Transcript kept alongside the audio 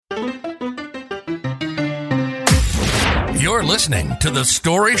You're listening to the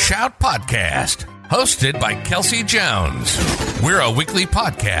Story Shout Podcast, hosted by Kelsey Jones. We're a weekly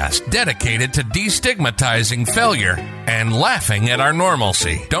podcast dedicated to destigmatizing failure and laughing at our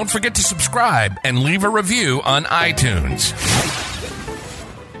normalcy. Don't forget to subscribe and leave a review on iTunes.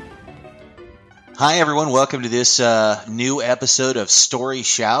 Hi, everyone. Welcome to this new episode of Story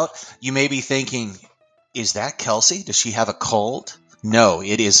Shout. You may be thinking, is that Kelsey? Does she have a cold? No,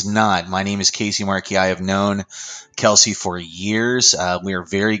 it is not. My name is Casey Markey. I have known Kelsey for years. We are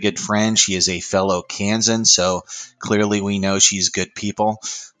very good friends. She is a fellow Kansan, so clearly we know she's good people.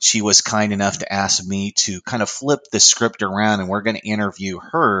 She was kind enough to ask me to kind of flip the script around, and we're going to interview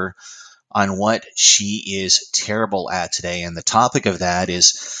her on what she is terrible at today. And the topic of that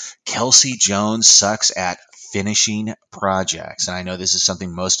is Kelsey Jones sucks at finishing projects. And I know this is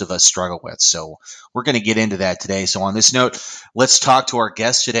something most of us struggle with. So we're going to get into that today. So on this note, let's talk to our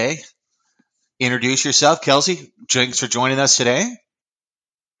guest today. Introduce yourself, Kelsey. Thanks for joining us today.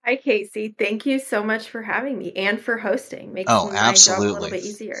 Hi, Casey. Thank you so much for having me and for hosting. Makes my job a little bit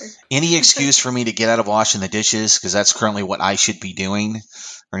easier. Any excuse for me to get out of washing the dishes, because that's currently what I should be doing,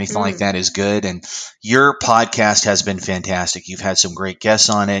 or anything like that is good. And your podcast has been fantastic. You've had some great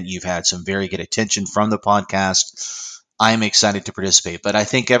guests on it. You've had some very good attention from the podcast. I'm excited to participate, but I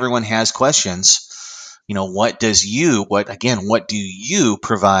think everyone has questions. You know, what do you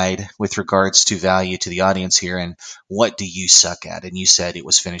provide with regards to value to the audience here, and what do you suck at? And you said it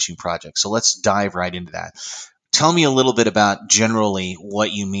was finishing projects. So let's dive right into that. Tell me a little bit about generally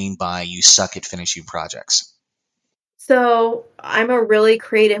what you mean by you suck at finishing projects. So I'm a really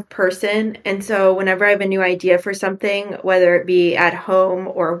creative person. And so whenever I have a new idea for something, whether it be at home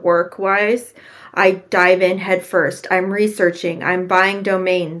or work-wise, I dive in head first. I'm researching. I'm buying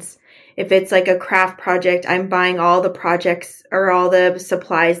domains. If it's like a craft project, I'm buying all the projects or all the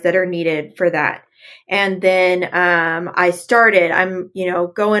supplies that are needed for that. And then I'm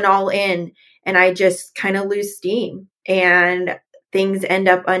going all in, and I just kind of lose steam and things end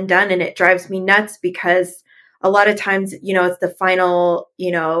up undone, and it drives me nuts because a lot of times, it's the final,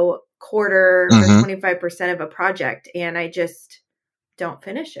 quarter or 25% of a project, and I just don't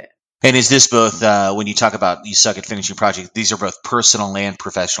finish it. And is this both, when you talk about you suck at finishing projects, these are both personal and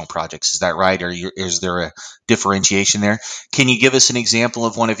professional projects, is that right? Or is there a differentiation there? Can you give us an example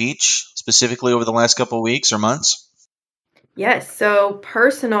of one of each, specifically over the last couple of weeks or months? Yes. So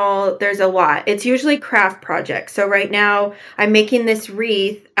personal, there's a lot. It's usually craft projects. So right now I'm making this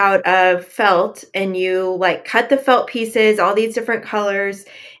wreath out of felt, and you cut the felt pieces, all these different colors,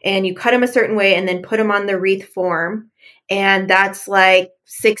 and you cut them a certain way and then put them on the wreath form. And that's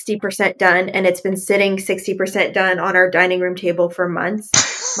 60% done. And it's been sitting 60% done on our dining room table for months.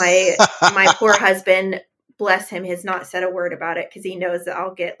 My poor husband, bless him, has not said a word about it because he knows that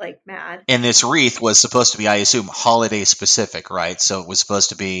I'll get mad. And this wreath was supposed to be, I assume, holiday specific, right? So it was supposed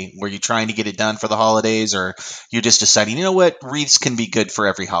to be, were you trying to get it done for the holidays, or you're just deciding, you know what, wreaths can be good for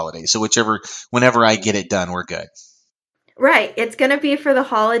every holiday. So whenever I get it done, we're good. Right. It's going to be for the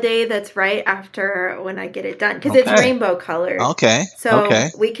holiday that's right after when I get it done, because it's rainbow colored. Okay. So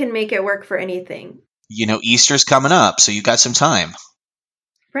we can make it work for anything. Easter's coming up, so you got some time.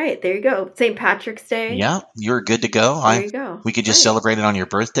 Right. There you go. St. Patrick's Day. Yeah, you're good to go. There you go. We could just celebrate it on your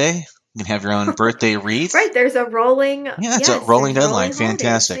birthday. You can have your own birthday wreath. Right. There's a rolling. Yeah, it's a rolling deadline.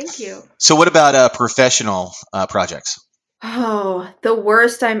 Fantastic. Thank you. So what about professional projects? Oh, the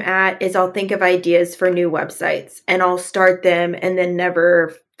worst I'm at is I'll think of ideas for new websites and I'll start them and then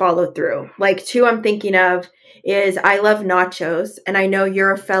never follow through. Two I'm thinking of is I love nachos, and I know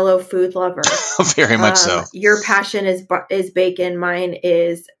you're a fellow food lover. Very much so. Your passion is bacon. Mine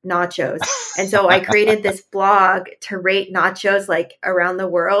is nachos. And so I created this blog to rate nachos around the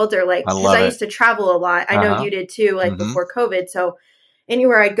world, or because I used to travel a lot. I know you did too, before COVID. So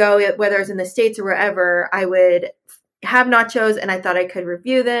anywhere I'd go, whether it was in the States or wherever, I would have nachos, and I thought I could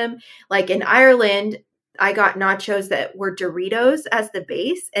review them. In Ireland, I got nachos that were Doritos as the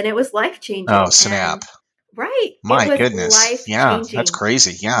base, and it was life-changing. Oh, snap. Right. My goodness. Yeah, that's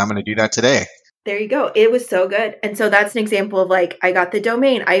crazy. Yeah, I'm going to do that today. There you go. It was so good. And so that's an example of I got the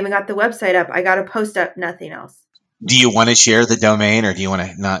domain. I even got the website up. I got a post up, nothing else. Do you want to share the domain, or do you want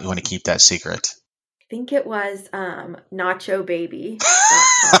to keep that secret? I think it was nachobaby.com.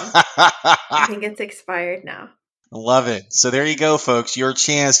 I think it's expired now. Love it. So there you go, folks. Your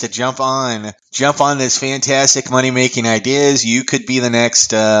chance to jump on this fantastic money-making ideas. You could be the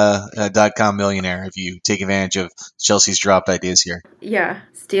next .com millionaire if you take advantage of Chelsea's dropped ideas here. Yeah.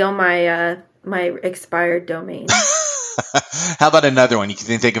 Steal my expired domain. How about another one? You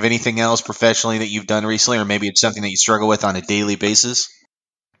can think of anything else professionally that you've done recently, or maybe it's something that you struggle with on a daily basis?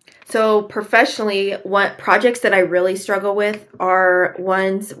 So professionally, what projects that I really struggle with are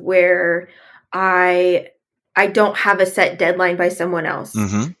ones where I I don't have a set deadline by someone else.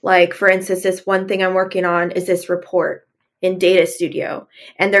 Mm-hmm. Like for instance, this one thing I'm working on is this report in Data Studio,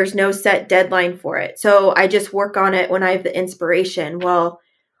 and there's no set deadline for it. So I just work on it when I have the inspiration. Well,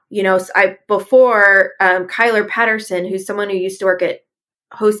 I before Kyler Patterson, who's someone who used to work at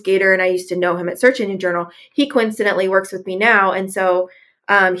HostGator, and I used to know him at Search Engine Journal. He coincidentally works with me now, and so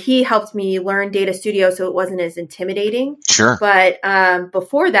he helped me learn Data Studio so it wasn't as intimidating. Sure. But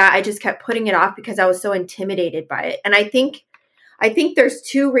before that, I just kept putting it off because I was so intimidated by it. And I think there's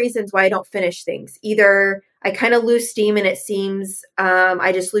two reasons why I don't finish things. Either I kind of lose steam and it seems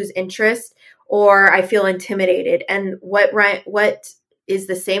I just lose interest, or I feel intimidated. And what is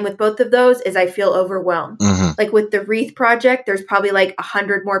the same with both of those is I feel overwhelmed. Mm-hmm. Like with the wreath project, there's probably like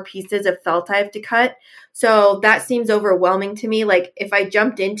 100 more pieces of felt I have to cut. So that seems overwhelming to me. Like if I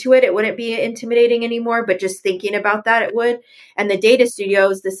jumped into it, it wouldn't be intimidating anymore, but just thinking about that, it would. And the Data Studio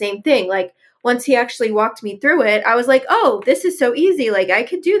is the same thing. Like once he actually walked me through it, I was like, oh, this is so easy. Like I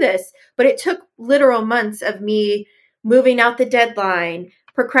could do this. But it took literal months of me moving out the deadline,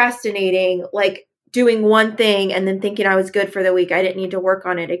 procrastinating, like doing one thing and then thinking I was good for the week. I didn't need to work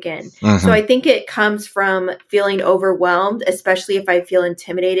on it again. Mm-hmm. So I think it comes from feeling overwhelmed, especially if I feel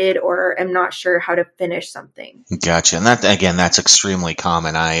intimidated or am not sure how to finish something. Gotcha. And that's extremely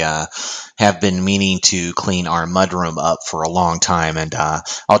common. I have been meaning to clean our mudroom up for a long time, and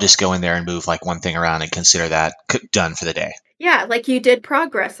I'll just go in there and move like one thing around and consider that done for the day. Yeah, like you did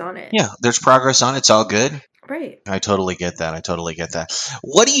progress on it. Yeah, there's progress on it. It's all good. Right. I totally get that.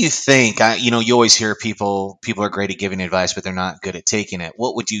 What do you think? You always hear people are great at giving advice, but they're not good at taking it.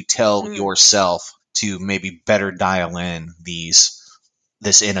 What would you tell yourself to maybe better dial in this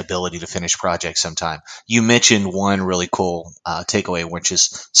inability to finish projects sometime? You mentioned one really cool takeaway, which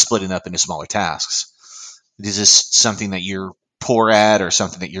is splitting up into smaller tasks. Is this something that you're poor at, or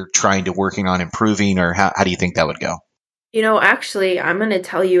something that you're trying to working on improving, or how do you think that would go? Actually, I'm going to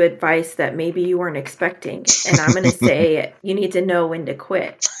tell you advice that maybe you weren't expecting. And I'm going to say you need to know when to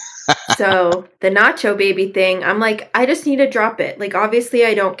quit. So the nacho baby thing, I'm like, I just need to drop it. Like, obviously,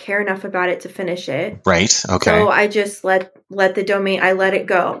 I don't care enough about it to finish it. Right. Okay. So I just let the domain, I let it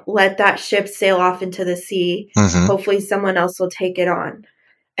go. Let that ship sail off into the sea. Mm-hmm. Hopefully someone else will take it on.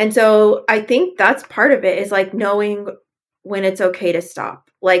 And so I think that's part of it, is like knowing when it's okay to stop.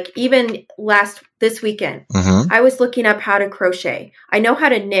 Like even this weekend, mm-hmm. I was looking up how to crochet. I know how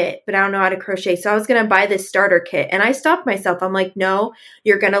to knit, but I don't know how to crochet. So I was going to buy this starter kit, and I stopped myself. I'm like, no,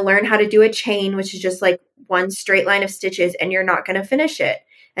 you're going to learn how to do a chain, which is just like one straight line of stitches, and you're not going to finish it.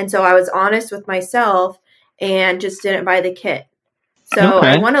 And so I was honest with myself and just didn't buy the kit. So Okay.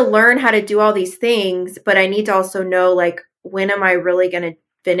 I want to learn how to do all these things, but I need to also know, like, when am I really going to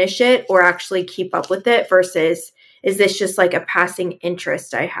finish it or actually keep up with it versus is this just like a passing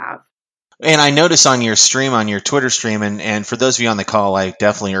interest I have? And I notice on your stream, on your Twitter stream, and for those of you on the call, I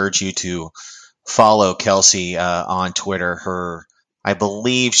definitely urge you to follow Kelsey on Twitter. I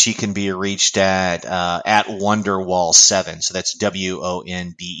believe she can be reached at Wonderwall7. So that's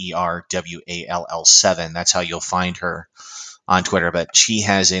WONDERWALL7. That's how you'll find her on Twitter. But she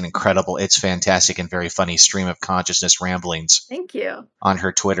has an incredible, it's fantastic and very funny stream of consciousness ramblings. Thank you. On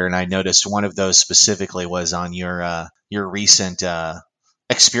her Twitter. And I noticed one of those specifically was on your recent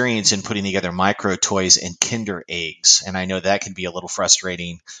experience in putting together micro toys and Kinder eggs. And I know that can be a little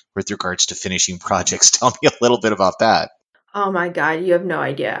frustrating with regards to finishing projects. Tell me a little bit about that. Oh my God, you have no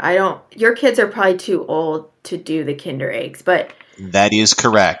idea. Your kids are probably too old to do the Kinder eggs, but. That is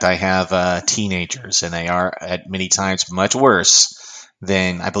correct. I have teenagers, and they are at many times much worse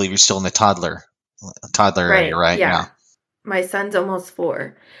than, I believe you're still in the toddler area, right? Yeah. My son's almost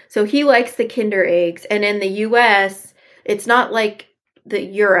 4. So he likes the Kinder eggs. And in the US, it's not like the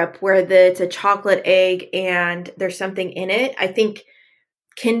Europe where it's a chocolate egg and there's something in it. I think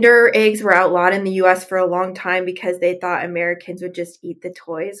Kinder eggs were outlawed in the US for a long time because they thought Americans would just eat the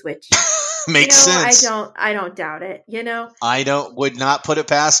toys, which makes sense. I don't doubt it, would not put it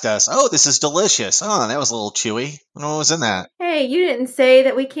past us. Oh, this is delicious. Oh, that was a little chewy. What was in that? Hey, you didn't say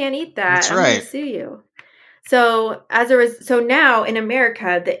that we can't eat that. That's I'm right. gonna sue you. So so now in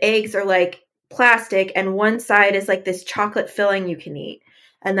America, the eggs are like plastic, and one side is like this chocolate filling you can eat,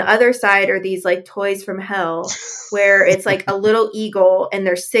 and the other side are these like toys from hell, where it's like a little eagle, and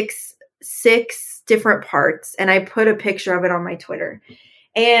there's six different parts. And I put a picture of it on my Twitter,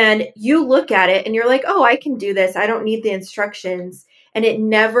 and you look at it, and you're like, oh, I can do this. I don't need the instructions. And it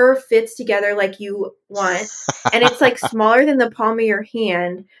never fits together like you want. And it's like smaller than the palm of your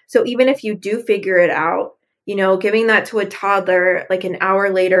hand. So even if you do figure it out, giving that to a toddler, like an hour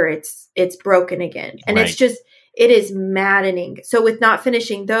later, it's broken again. And Right. it is maddening. So with not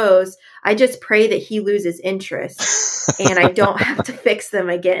finishing those, I just pray that he loses interest and I don't have to fix them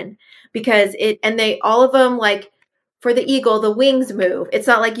again, because all of them, like for the eagle, the wings move. It's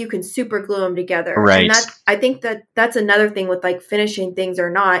not like you can super glue them together. Right. And I think that's another thing with like finishing things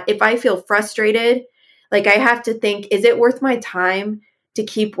or not. If I feel frustrated, like I have to think, is it worth my time to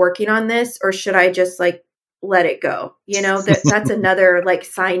keep working on this, or should I just like let it go? That's another like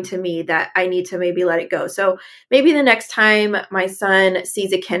sign to me that I need to maybe let it go. So maybe the next time my son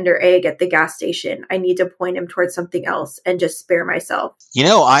sees a Kinder Egg at the gas station, I need to point him towards something else and just spare myself.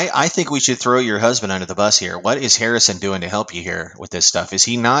 I think we should throw your husband under the bus here. What is Harrison doing to help you here with this stuff? Is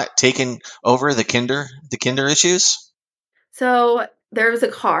he not taking over the Kinder issues? So there was a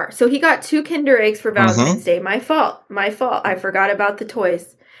car. So he got 2 Kinder Eggs for Valentine's Day. My fault. I forgot about the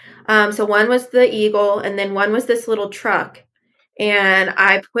toys. So one was the eagle, and then one was this little truck. And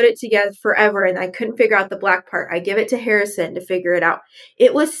I put it together forever, and I couldn't figure out the black part. I give it to Harrison to figure it out.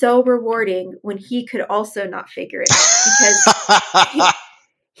 It was so rewarding when he could also not figure it out, because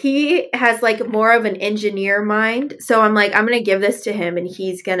he has like more of an engineer mind. So I'm like, I'm going to give this to him and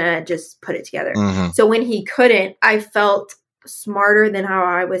he's going to just put it together. So when he couldn't, I felt smarter than how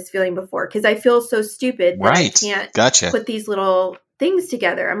I was feeling before, because I feel so stupid that I can't put these little things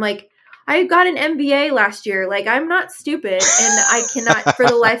together. I'm like, I got an MBA last year. Like, I'm not stupid, and I cannot for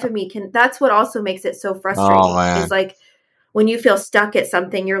the life of me that's what also makes it so frustrating. Is like when you feel stuck at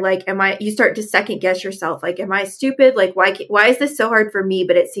something, you're like, you start to second guess yourself. Like, am I stupid? Like, why is this so hard for me,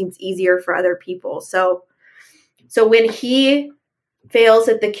 but it seems easier for other people? So when he fails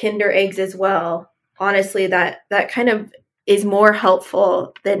at the Kinder Eggs as well, honestly, that kind of is more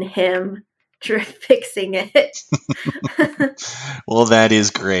helpful than him fixing it. Well, that is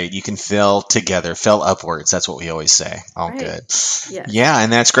great. You can fail together, fail upwards. That's what we always say. All right. Good. Yes. Yeah,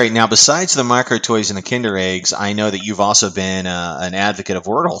 and that's great. Now, besides the micro toys and the Kinder Eggs, I know that you've also been an advocate of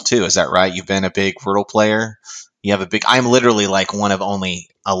Wordle too. Is that right? You've been a big Wordle player. I'm literally like one of only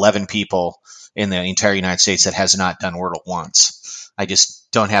 11 people in the entire United States that has not done Wordle once. I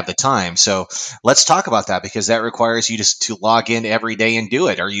just don't have the time. So let's talk about that, because that requires you to log in every day and do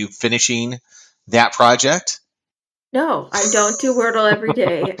it. Are you finishing that project? No, I don't do Wordle every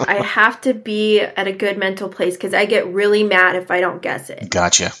day. I have to be at a good mental place, because I get really mad if I don't guess it.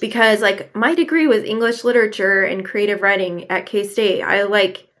 Gotcha. Because like my degree was English literature and creative writing at K-State.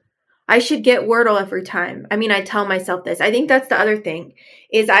 I should get Wordle every time. I mean, I tell myself this. I think that's the other thing,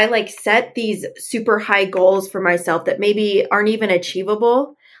 is I like set these super high goals for myself that maybe aren't even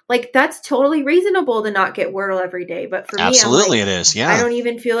achievable. Like, that's totally reasonable to not get Wordle every day. But for Absolutely me, it is. Yeah. I don't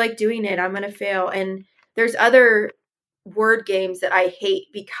even feel like doing it. I'm going to fail. And there's other word games that I hate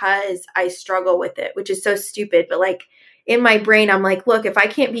because I struggle with it, which is so stupid. But like in my brain, I'm like, look, if I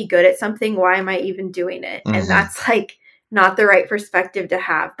can't be good at something, why am I even doing it? And that's like not the right perspective to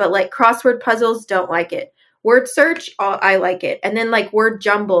have. But like crossword puzzles, don't like it. Word search, I like it. And then like word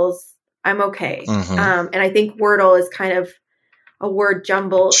jumbles, I'm okay. And I think Wordle is kind of a word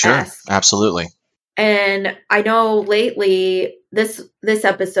jumble-esque. Sure, absolutely. And I know lately, this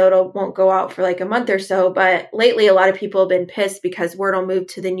episode won't go out for like a month or so, but lately a lot of people have been pissed because Wordle moved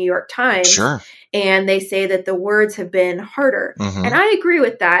to the New York Times. Sure. And they say that the words have been harder. And I agree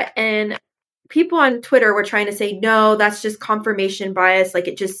with that. And people on Twitter were trying to say, no, that's just confirmation bias. Like,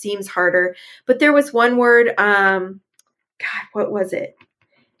 it just seems harder. But there was one word, God, what was it?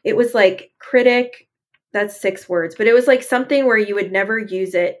 It was like critic. That's 6 words. But it was like something where you would never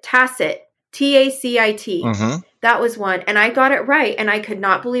use it. Tacit. T-A-C-I-T. That was one. And I got it right. And I could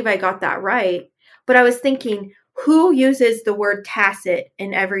not believe I got that right. But I was thinking, who uses the word tacit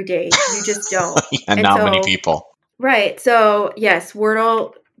in every day? You just don't. Not many people. Right. So yes,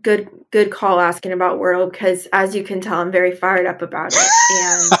 Wordle, good call asking about Wordle, because as you can tell, I'm very fired up about it.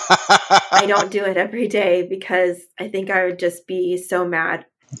 And I don't do it every day because I think I would just be so mad.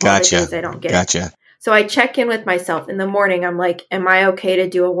 Gotcha. All the days I don't get Gotcha. it. So I check in with myself in the morning. I'm like, am I okay to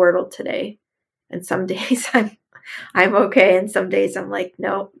do a Wordle today? And some days I'm okay, and some days I'm like,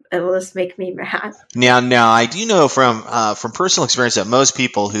 no, it'll just make me mad. Now I do know from personal experience that most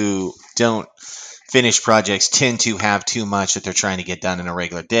people who don't finish projects tend to have too much that they're trying to get done in a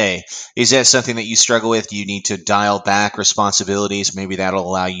regular day. Is that something that you struggle with? Do you need to dial back responsibilities? Maybe that'll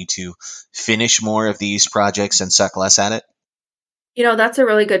allow you to finish more of these projects and suck less at it? That's a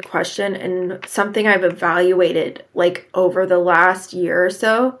really good question, and something I've evaluated like over the last year or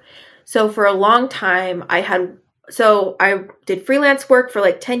so. So for a long time, I did freelance work for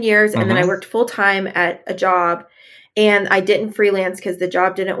like 10 years, and then I worked full time at a job, and I didn't freelance because the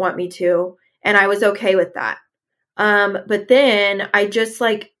job didn't want me to. And I was okay with that. But then I just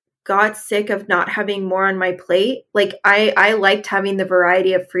like got sick of not having more on my plate. Like I liked having the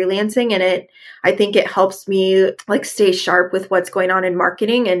variety of freelancing, and I think it helps me like stay sharp with what's going on in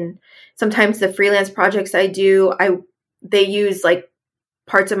marketing. And sometimes the freelance projects I do, they use like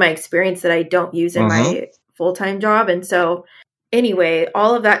parts of my experience that I don't use in my full-time job. And so anyway,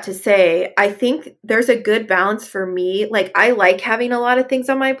 all of that to say, I think there's a good balance for me. Like I like having a lot of things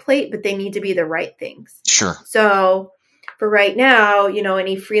on my plate, but they need to be the right things. Sure. So for right now,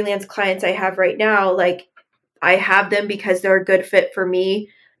 any freelance clients I have right now, like I have them because they're a good fit for me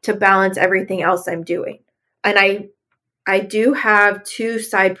to balance everything else I'm doing. And I do have 2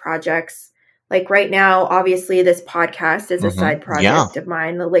 side projects. Like right now, obviously this podcast is a side project of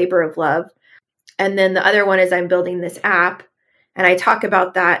mine, the labor of love. And then the other one is I'm building this app. And I talk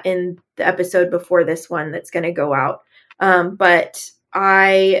about that in the episode before this one that's going to go out. But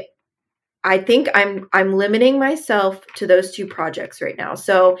I think I'm limiting myself to those 2 projects right now.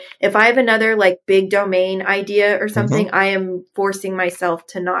 So if I have another like big domain idea or something, I am forcing myself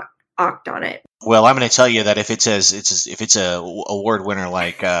to not act on it. Well, I'm going to tell you that if it's a award winner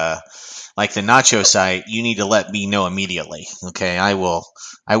like the Nacho site, you need to let me know immediately. Okay, I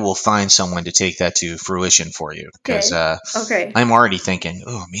will find someone to take that to fruition for you because okay. I'm already thinking,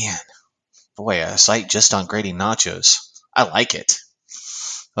 oh man, boy, a site just on grading nachos. I like it,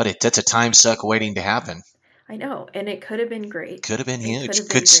 but that's a time suck waiting to happen. I know, and it could have been great. Could have been huge.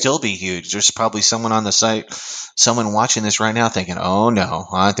 Could still be huge. There's probably someone on the site, someone watching this right now thinking, oh no,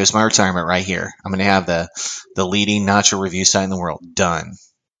 there's my retirement right here. I'm going to have the leading nacho review site in the world done.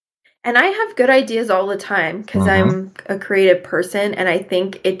 And I have good ideas all the time because I'm a creative person, and I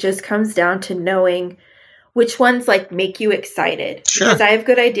think it just comes down to knowing which ones like make you excited. Sure. Because I have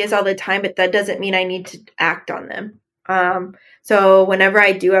good ideas all the time, but that doesn't mean I need to act on them. So whenever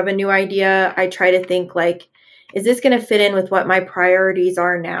I do have a new idea, I try to think like, is this going to fit in with what my priorities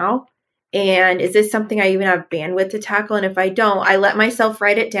are now? And is this something I even have bandwidth to tackle? And if I don't, I let myself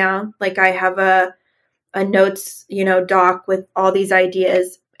write it down. Like I have a notes, doc with all these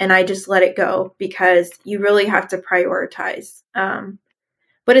ideas, and I just let it go because you really have to prioritize.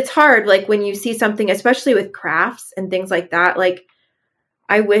 But it's hard, like when you see something, especially with crafts and things like that, like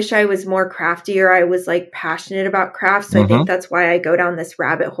I wish I was more crafty or I was like passionate about crafts. So I think that's why I go down this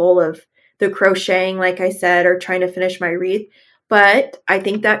rabbit hole of the crocheting, like I said, or trying to finish my wreath. But I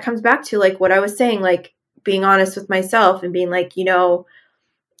think that comes back to like what I was saying, like being honest with myself and being like,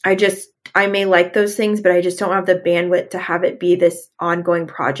 I may like those things, but I just don't have the bandwidth to have it be this ongoing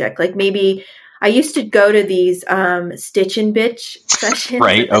project. Like maybe I used to go to these Stitch and Bitch sessions.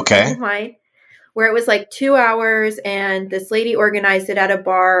 Right. Okay. Mine, where it was like 2 hours and this lady organized it at a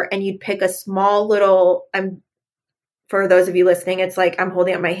bar and you'd pick a small little, for those of you listening, it's like I'm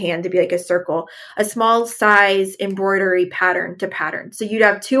holding up my hand to be like a circle, a small size embroidery pattern to pattern. So you'd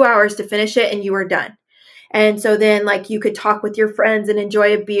have 2 hours to finish it and you were done. And so then like you could talk with your friends and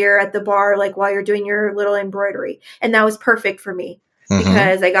enjoy a beer at the bar, like while you're doing your little embroidery. And that was perfect for me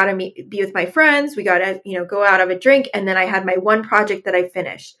because I got to be with my friends. We got to, go out, have a drink. And then I had my one project that I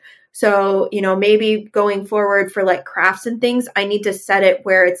finished. So, maybe going forward for like crafts and things, I need to set it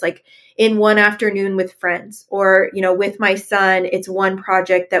where it's like in one afternoon with friends or, with my son, it's one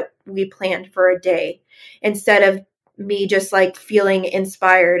project that we planned for a day instead of me just like feeling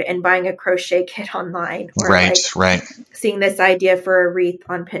inspired and buying a crochet kit online or right. seeing this idea for a wreath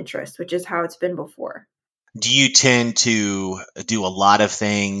on Pinterest, which is how it's been before. Do you tend to do a lot of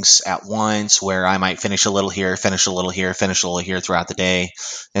things at once where I might finish a little here, finish a little here, finish a little here throughout the day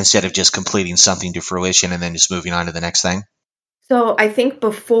instead of just completing something to fruition and then just moving on to the next thing? So I think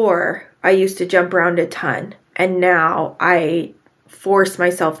before I used to jump around a ton and now I force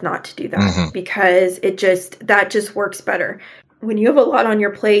myself not to do that because that just works better. When you have a lot on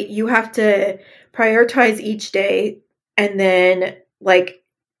your plate, you have to prioritize each day. And then like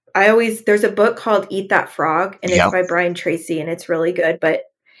there's a book called Eat That Frog and it's by Brian Tracy and it's really good. But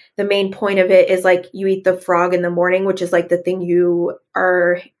the main point of it is like you eat the frog in the morning, which is like the thing you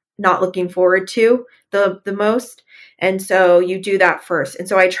are not looking forward to the most. And so you do that first. And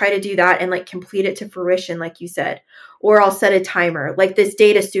so I try to do that and like complete it to fruition, like you said, or I'll set a timer like this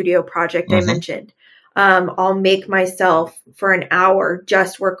data studio project I mentioned. I'll make myself for an hour,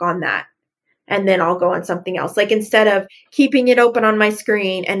 just work on that. And then I'll go on something else. Like instead of keeping it open on my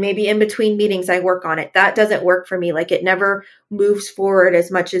screen and maybe in between meetings, I work on it. That doesn't work for me. Like it never moves forward as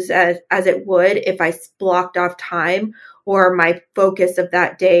much as it would if I blocked off time or my focus of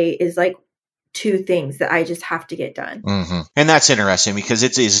that day is like two things that I just have to get done. Mm-hmm. And that's interesting because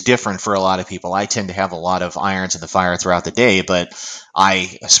it is different for a lot of people. I tend to have a lot of irons in the fire throughout the day, but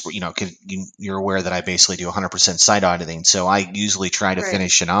you're aware that I basically do 100% site auditing. So I usually try to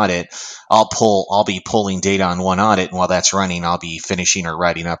finish an audit. I'll be pulling data on one audit, and while that's running, I'll be finishing or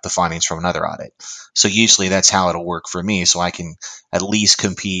writing up the findings from another audit. So usually that's how it'll work for me. So I can at least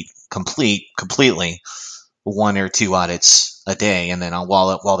completely one or two audits a day, and then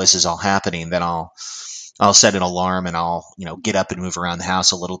while this is all happening, then I'll set an alarm and I'll get up and move around the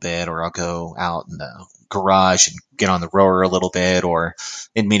house a little bit, or I'll go out in the garage and get on the rower a little bit, or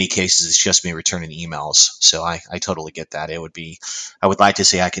in many cases it's just me returning emails. So I totally get that. I would like to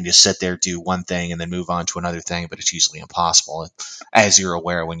say I can just sit there, do one thing, and then move on to another thing, but it's usually impossible. As you're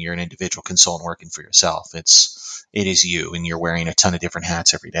aware, when you're an individual consultant working for yourself, it is you, and you're wearing a ton of different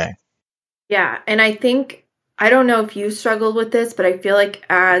hats every day. Yeah, and I don't know if you struggled with this, but I feel like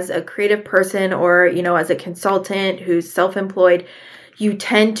as a creative person or, as a consultant who's self-employed, you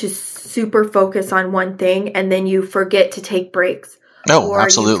tend to super focus on one thing and then you forget to take breaks. Oh,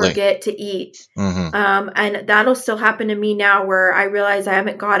 absolutely. You forget to eat. Mm-hmm. And that'll still happen to me now where I realize I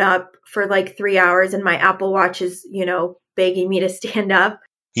haven't got up for like 3 hours and my Apple Watch is, begging me to stand up.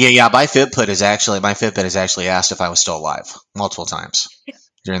 Yeah. My Fitbit has actually asked if I was still alive multiple times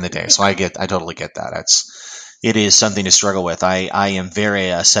during the day. So I totally get that. It is something to struggle with. I am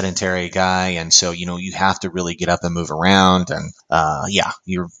very sedentary guy, and so you have to really get up and move around. And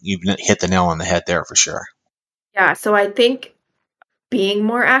you've hit the nail on the head there for sure. Yeah, so I think being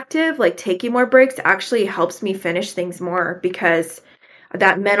more active, like taking more breaks, actually helps me finish things more because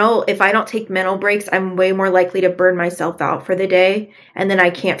if I don't take mental breaks, I'm way more likely to burn myself out for the day, and then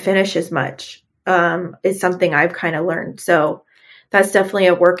I can't finish as much. Is something I've kind of learned. So that's definitely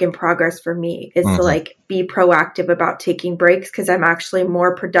a work in progress for me, is to be proactive about taking breaks, because I'm actually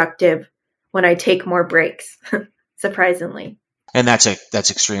more productive when I take more breaks, surprisingly. And that's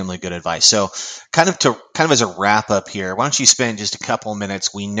extremely good advice. So kind of as a wrap up here, why don't you spend just a couple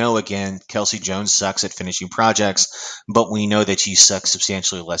minutes? We know, again, Kelsey Jones sucks at finishing projects, but we know that she sucks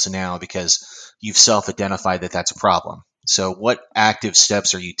substantially less now because you've self-identified that that's a problem. So what active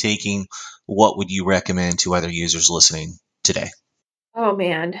steps are you taking? What would you recommend to other users listening today? Oh,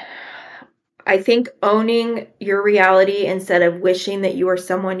 man. I think owning your reality instead of wishing that you are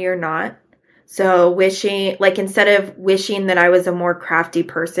someone you're not. So instead of wishing that I was a more crafty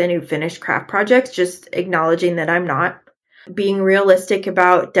person who finished craft projects, just acknowledging that I'm not. Being realistic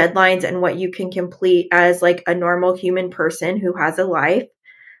about deadlines and what you can complete as like a normal human person who has a life.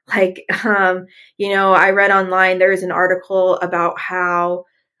 I read online, there's an article about how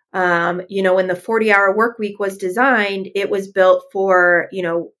when the 40-hour work week was designed, it was built for,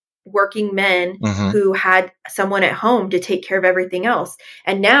 working men who had someone at home to take care of everything else.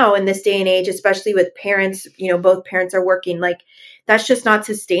 And now in this day and age, especially with parents, both parents are working, like that's just not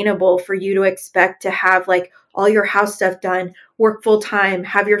sustainable for you to expect to have like all your house stuff done, work full time,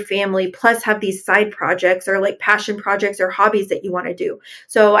 have your family, plus have these side projects or like passion projects or hobbies that you want to do.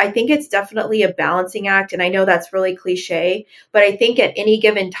 So I think it's definitely a balancing act. And I know that's really cliche, but I think at any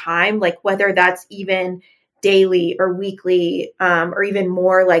given time, like whether that's even daily or weekly, or even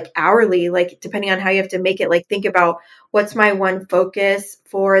more like hourly, like depending on how you have to make it, like think about what's my one focus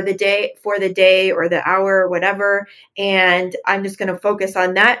for the day or the hour or whatever. And I'm just going to focus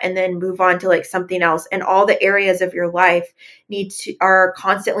on that and then move on to like something else. And all the areas of your life are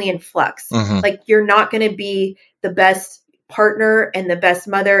constantly in flux. Like you're not going to be the best partner and the best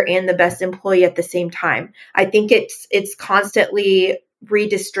mother and the best employee at the same time. I think it's constantly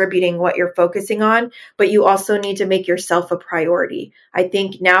redistributing what you're focusing on, but you also need to make yourself a priority. I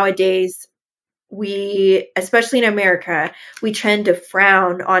think nowadays especially in America, we tend to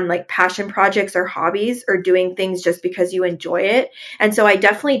frown on like passion projects or hobbies or doing things just because you enjoy it. And so I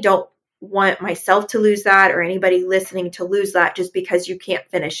definitely don't want myself to lose that or anybody listening to lose that just because you can't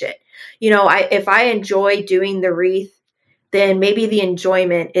finish it. If I enjoy doing the wreath, then maybe the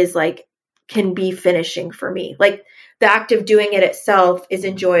enjoyment is like, can be finishing for me. Like the act of doing it itself is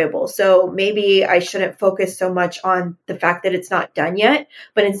enjoyable. So maybe I shouldn't focus so much on the fact that it's not done yet,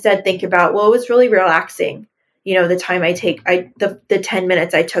 but instead think about, well, it was really relaxing. The time the 10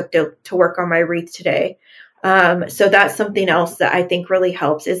 minutes I took to work on my wreath today. So that's something else that I think really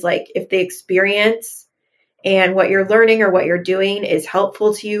helps is like, if the experience and what you're learning or what you're doing is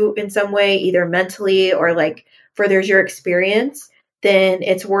helpful to you in some way, either mentally or like furthers your experience, then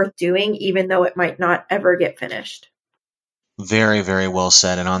it's worth doing, even though it might not ever get finished. Very, very well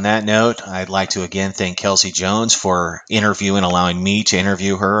said. And on that note, I'd like to again thank Kelsey Jones for allowing me to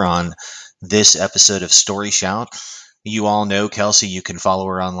interview her on this episode of Story Shout. You all know Kelsey. You can follow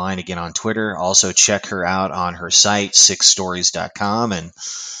her online again on Twitter. Also check her out on her site, sixstories.com. And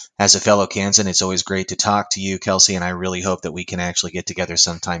as a fellow Kansan, it's always great to talk to you, Kelsey, and I really hope that we can actually get together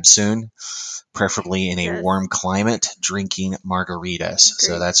sometime soon, preferably in a warm climate, drinking margaritas. Agreed.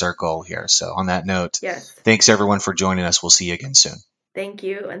 So that's our goal here. So on that note, thanks everyone for joining us. We'll see you again soon. Thank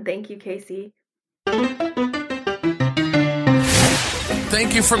you, and thank you, Casey.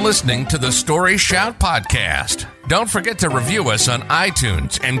 Thank you for listening to the Story Shout podcast. Don't forget to review us on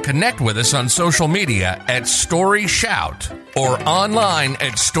iTunes and connect with us on social media at Story Shout or online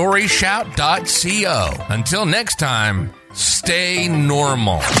at storyshout.co. Until next time, stay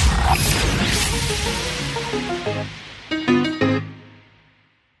normal.